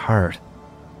to her heart,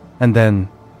 and then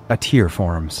a tear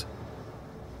forms.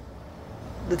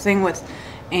 The thing with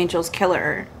Angel's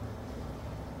killer,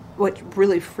 what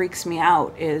really freaks me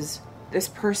out is this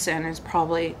person is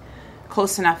probably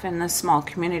close enough in this small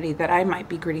community that I might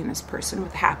be greeting this person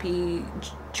with happy,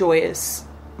 joyous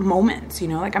moments, you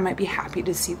know, like I might be happy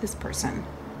to see this person.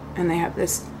 And they have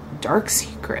this dark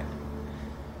secret.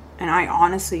 And I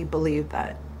honestly believe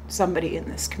that somebody in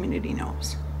this community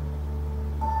knows.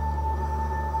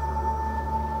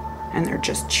 And they're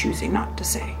just choosing not to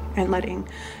say and letting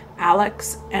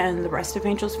Alex and the rest of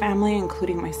Angel's family,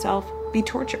 including myself, be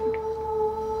tortured.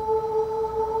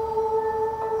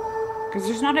 Because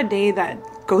there's not a day that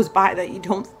goes by that you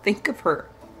don't think of her.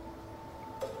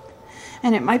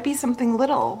 And it might be something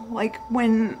little, like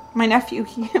when my nephew,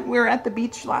 we were at the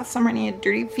beach last summer and he had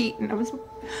dirty feet and I was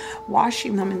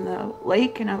washing them in the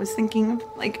lake and I was thinking of,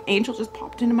 like, Angel just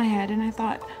popped into my head and I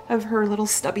thought of her little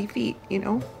stubby feet, you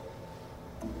know?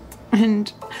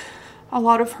 And a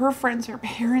lot of her friends are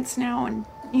parents now and,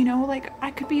 you know, like,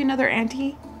 I could be another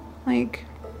auntie, like,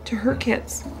 to her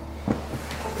kids.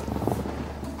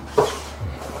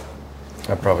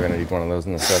 I'm probably going to eat one of those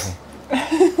in a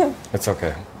second. It's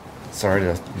okay. Sorry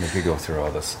to make you go through all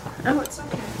this. No, it's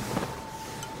okay.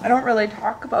 I don't really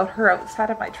talk about her outside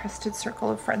of my trusted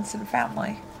circle of friends and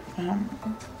family.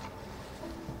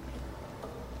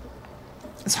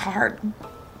 It's hard,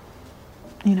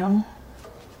 you know?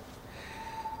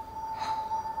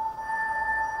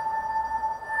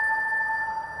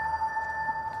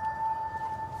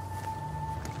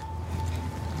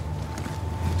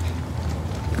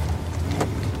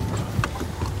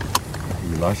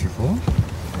 You lost your phone?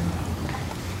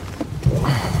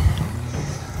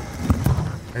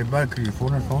 Hey, bud, could you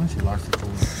phone her phone? She lost her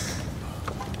phone.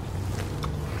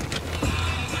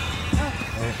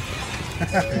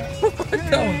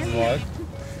 What?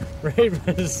 Right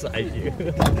beside you.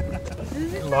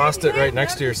 You lost it right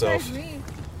next to yourself.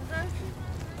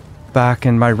 Back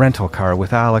in my rental car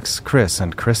with Alex, Chris,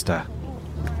 and Krista.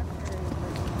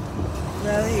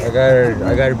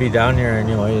 I gotta be down here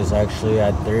anyways, actually,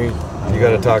 at 3. You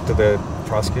gotta talk to the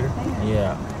prosecutor?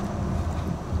 Yeah.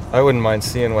 I wouldn't mind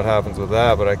seeing what happens with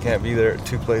that, but I can't be there at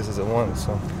 2 places at once,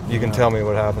 so you can tell me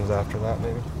what happens after that,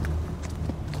 maybe.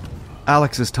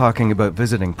 Alex is talking about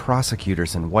visiting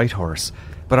prosecutors in Whitehorse,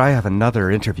 but I have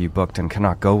another interview booked and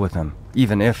cannot go with him,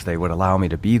 even if they would allow me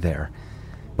to be there.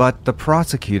 But the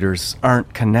prosecutors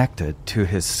aren't connected to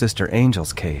his sister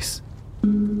Angel's case.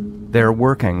 They're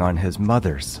working on his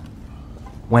mother's,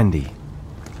 Wendy.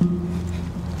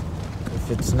 If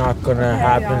it's not gonna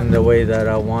happen the way that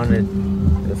I wanted,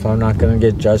 if I'm not gonna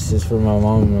get justice for my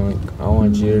mom, like, I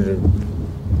want you to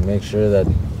make sure that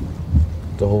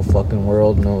the whole fucking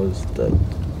world knows that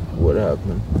what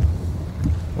happened.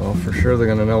 Well, for sure they're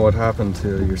gonna know what happened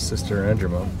to your sister and your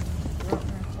mom.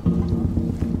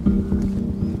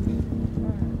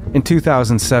 In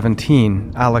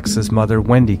 2017, Alex's mother,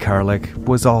 Wendy Carlick,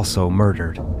 was also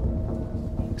murdered.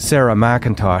 Sarah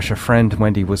McIntosh, a friend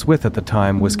Wendy was with at the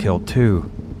time, was killed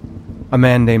too. A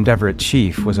man named Everett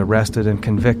Chief was arrested and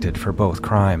convicted for both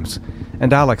crimes,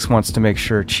 and Alex wants to make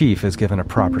sure Chief is given a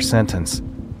proper sentence.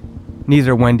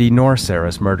 Neither Wendy nor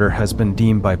Sarah's murder has been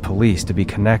deemed by police to be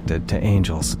connected to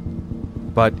Angel's.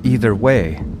 But either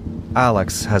way,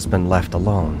 Alex has been left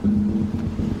alone.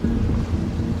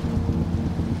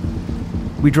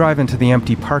 We drive into the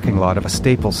empty parking lot of a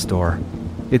Staples store.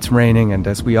 It's raining, and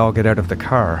as we all get out of the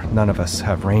car, none of us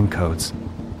have raincoats.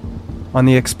 On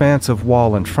the expansive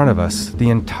wall in front of us, the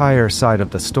entire side of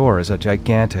the store is a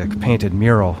gigantic painted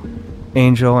mural.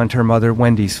 Angel and her mother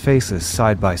Wendy's faces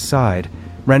side by side,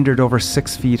 rendered over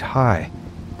 6 feet high,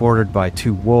 bordered by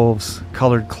 2 wolves,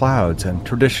 colored clouds, and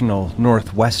traditional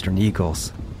northwestern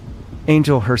eagles.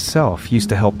 Angel herself used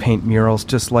to help paint murals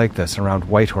just like this around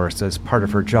Whitehorse as part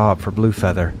of her job for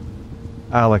Bluefeather.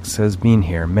 Alex has been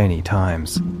here many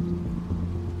times.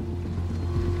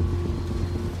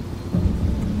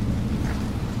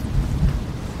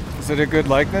 Is it a good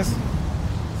likeness?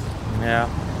 Yeah.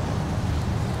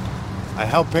 I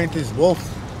helped paint this wolf.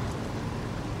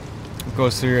 What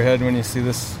goes through your head when you see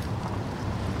this?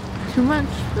 Too much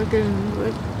fucking,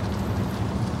 like...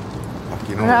 Fuck,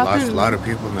 you know, we lost a lot of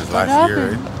people in this last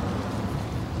year, right?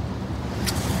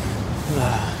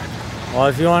 Well,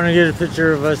 if you want to get a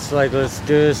picture of us, like, let's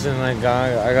do this, and like,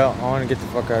 I want to get the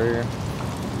fuck out of here.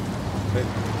 Okay,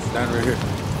 stand right here.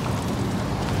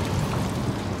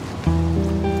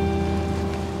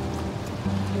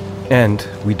 And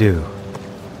we do.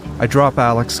 I drop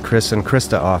Alex, Chris, and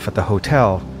Krista off at the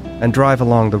hotel and drive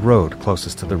along the road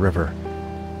closest to the river.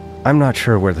 I'm not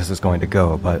sure where this is going to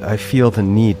go, but I feel the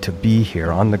need to be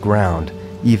here on the ground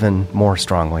even more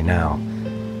strongly now.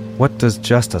 What does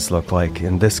justice look like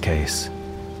in this case?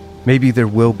 Maybe there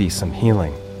will be some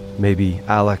healing. Maybe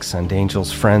Alex and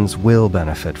Angel's friends will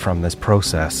benefit from this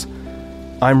process.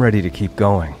 I'm ready to keep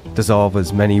going, dissolve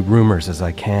as many rumors as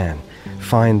I can,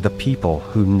 find the people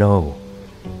who know.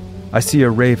 I see a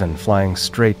raven flying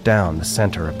straight down the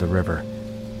center of the river.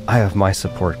 I have my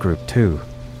support group too.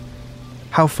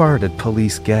 How far did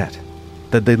police get?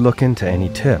 Did they look into any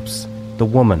tips? The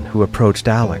woman who approached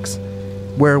Alex?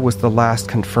 Where was the last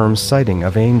confirmed sighting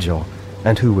of Angel,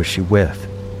 and who was she with?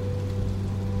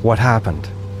 What happened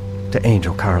to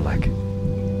Angel Carlick?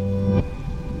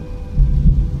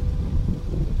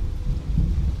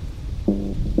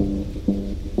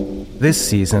 This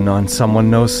season on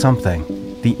Someone Knows Something,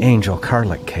 the Angel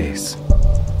Carlick case.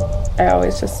 I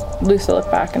always just used to look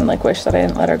back and like wish that I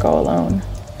didn't let her go alone.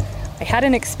 I had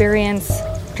an experience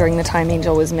during the time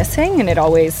Angel was missing, and it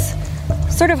always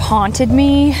sort of haunted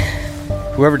me.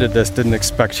 Whoever did this didn't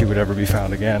expect she would ever be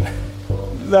found again.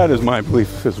 That is my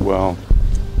belief as well.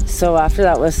 So after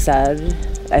that was said,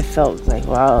 I felt like,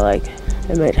 wow, like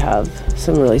I might have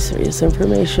some really serious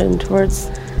information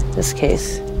towards this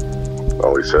case.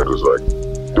 All he said was like,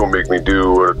 don't make me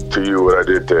do to you what I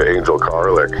did to Angel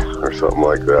Carlick or something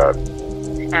like that.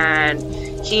 And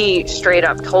he straight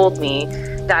up told me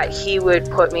that he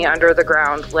would put me under the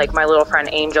ground like my little friend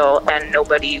Angel, and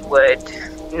nobody would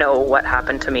know what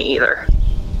happened to me either.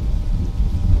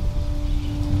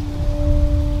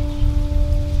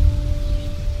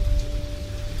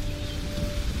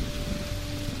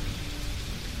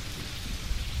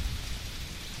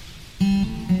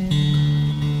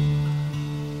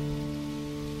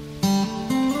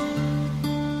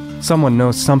 Someone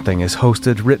Knows Something is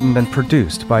hosted, written, and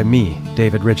produced by me,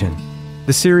 David Ridgen.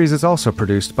 The series is also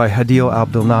produced by Hadil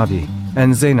Abdelnabi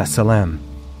and Zaina Salem.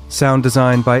 Sound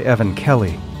design by Evan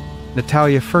Kelly.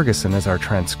 Natalia Ferguson is our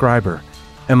transcriber.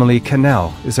 Emily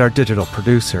Cannell is our digital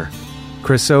producer.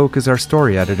 Chris Oak is our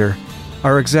story editor.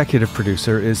 Our executive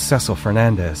producer is Cecil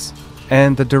Fernandez.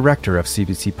 And the director of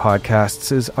CBC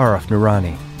Podcasts is Arif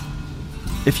Noorani.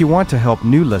 If you want to help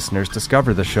new listeners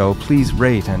discover the show, please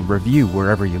rate and review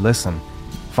wherever you listen.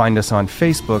 Find us on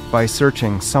Facebook by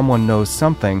searching Someone Knows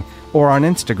Something, or on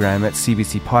Instagram at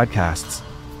CBC Podcasts.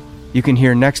 You can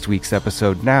hear next week's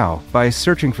episode now by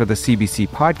searching for the CBC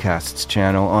Podcasts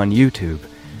channel on YouTube,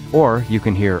 or you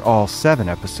can hear all 7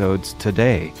 episodes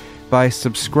today by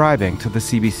subscribing to the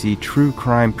CBC True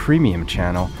Crime Premium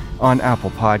channel on Apple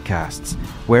Podcasts,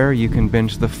 where you can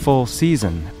binge the full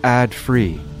season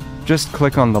ad-free. Just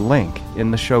click on the link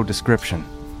in the show description.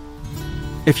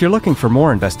 If you're looking for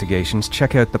more investigations,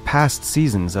 check out the past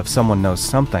seasons of Someone Knows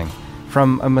Something,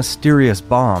 from a mysterious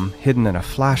bomb hidden in a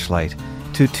flashlight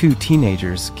to 2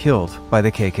 teenagers killed by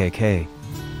the KKK.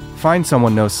 Find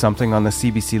Someone Knows Something on the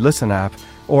CBC Listen app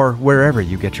or wherever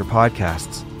you get your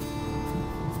podcasts.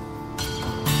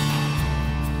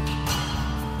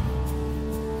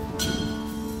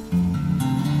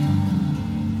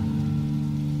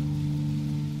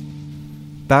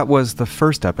 That was the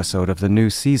first episode of the new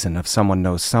season of Someone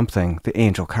Knows Something, the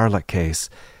Angel Carlick case.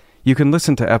 You can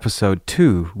listen to episode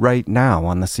 2 right now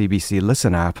on the CBC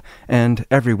Listen app and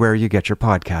everywhere you get your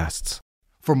podcasts.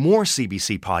 For more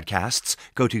CBC podcasts,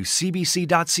 go to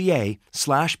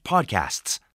cbc.ca/podcasts.